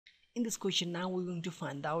In this question, now we're going to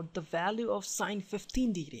find out the value of sine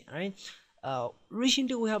 15 degree. All right.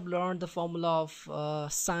 Recently, we have learned the formula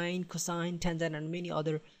of sine, cosine, tangent, and many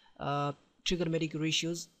other trigonometric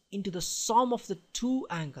ratios into the sum of the two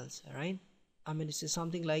angles. All right. I mean, this is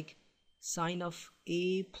something like sine of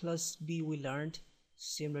a plus b. We learned.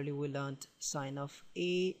 Similarly, we learned sine of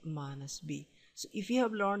a minus b. So, if you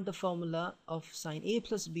have learned the formula of sine a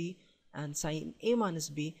plus b and sine a minus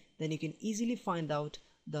b, then you can easily find out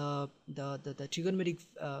the trigonometric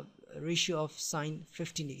ratio of sine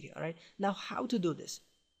 15 degree. All right, now how to do this?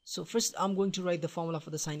 So first I'm going to write the formula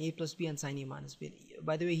for the sine a plus b and sine a minus b.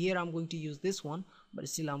 By the way, here I'm going to use this one, but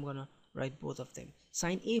still I'm gonna write both of them.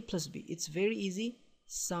 Sine a plus b, it's very easy.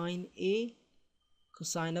 Sine a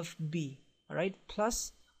cosine of b. All right,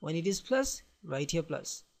 plus, when it is plus, write here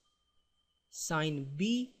plus. Sine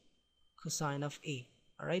b cosine of a.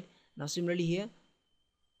 All right, now similarly here,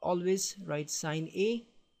 always write sine a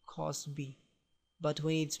cos b, but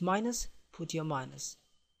when it's minus, put your minus.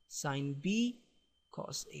 Sine b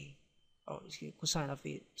cos a, or cosine of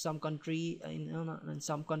a. Some country, in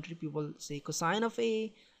some country people say cosine of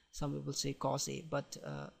a, some people say cos a, but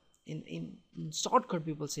in shortcut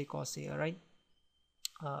people say cos a. All right,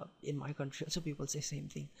 in my country also people say same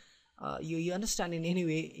thing. You understand, in any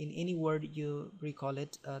way, in any word you recall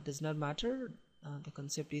it, does not matter. The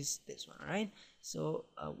concept is this one. All right, so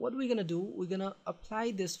what we're gonna do, we're gonna apply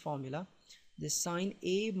this formula, this sine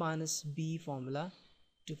a minus b formula,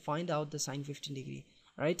 to find out the sine 15 degree.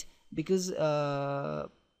 Right, because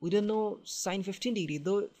we don't know sine 15 degree,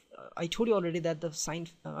 though I told you already that the sine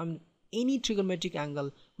any trigonometric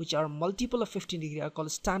angle which are multiple of 15 degree are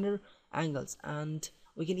called standard angles, and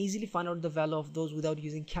we can easily find out the value of those without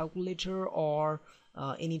using calculator or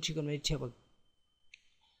any trigonometric table.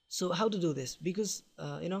 So how to do this? Because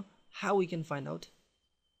how we can find out.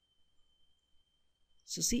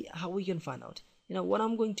 So see how we can find out. What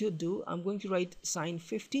I'm going to do, I'm going to write sine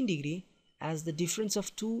 15 degree as the difference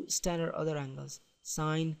of two standard other angles,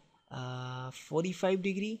 sine 45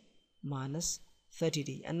 degree minus 30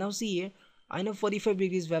 degree. And now see here, I know 45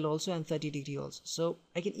 degrees value also and 30 degree also, so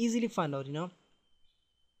I can easily find out.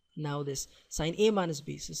 Now this sine a minus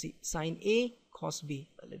b. So see, sine a cos b.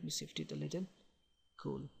 Let me shift it a little.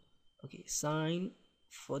 Cool. Okay, sine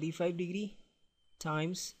 45 degree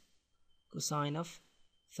times cosine of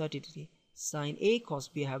 30 degree. Sine a cos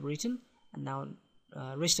b I have written, and now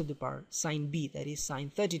rest of the part, sine b, that is sine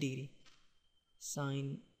 30 degree.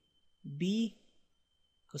 Sine b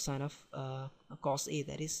cosine of cos a,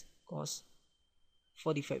 that is cos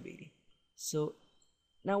 45 degree. So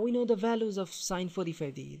now we know the values of sine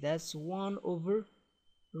 45 degree, that's 1 over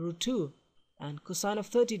root 2, and cosine of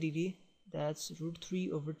 30 degree, that's root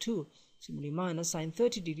 3 over 2. Similarly, minus sine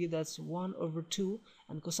 30 degree, that's 1 over 2,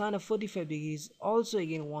 and cosine of 45 degree is also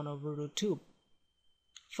again 1 over root 2.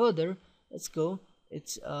 Further, let's go,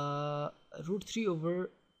 it's root 3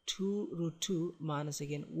 over 2 root 2 minus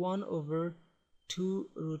again 1 over 2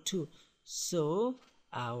 root 2. So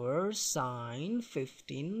our sine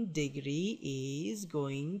 15 degree is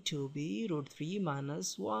going to be root 3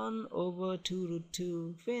 minus 1 over 2 root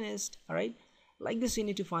 2. Finished. All right, like this you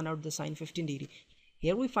need to find out the sine 15 degree.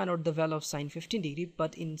 Here we find out the value of sine 15 degree,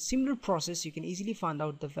 but in similar process you can easily find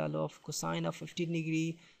out the value of cosine of 15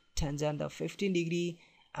 degree, tangent of 15 degree,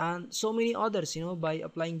 and so many others, by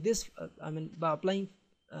applying this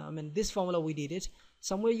this formula we did it.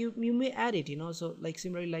 Somewhere you may add it, so like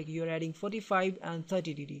similarly, like you're adding 45 and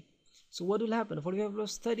 30 degree. So what will happen? 45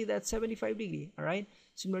 plus 30, that's 75 degree. All right,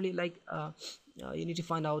 similarly, like you need to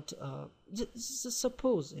find out just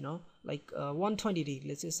suppose, like 120 degree,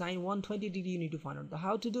 let's say sine 120 degree, you need to find out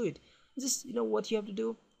how to do it. Just what you have to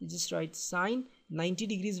do, you just write sine 90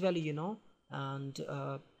 degrees value, and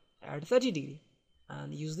add 30 degree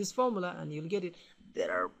and use this formula and you'll get it. There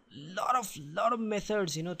are lot of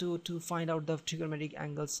methods, to find out the trigonometric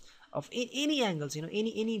angles of any angles,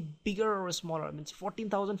 any bigger or smaller. I mean,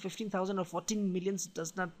 14,000, 15,000 or 14 millions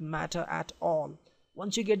does not matter at all.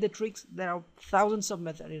 Once you get the tricks, there are thousands of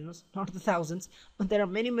methods, not the thousands, but there are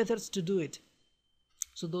many methods to do it.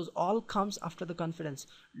 So those all comes after the confidence.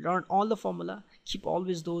 Learn all the formula, keep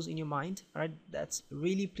always those in your mind. All right, that's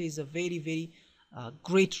really plays a very, very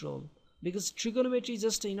great role, because trigonometry is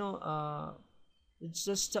just it's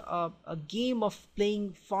just a game of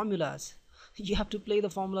playing formulas. You have to play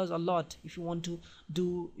the formulas a lot if you want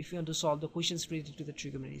to solve the questions related to the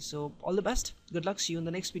trigonometry. So all the best, good luck, see you in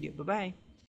the next video. Bye bye.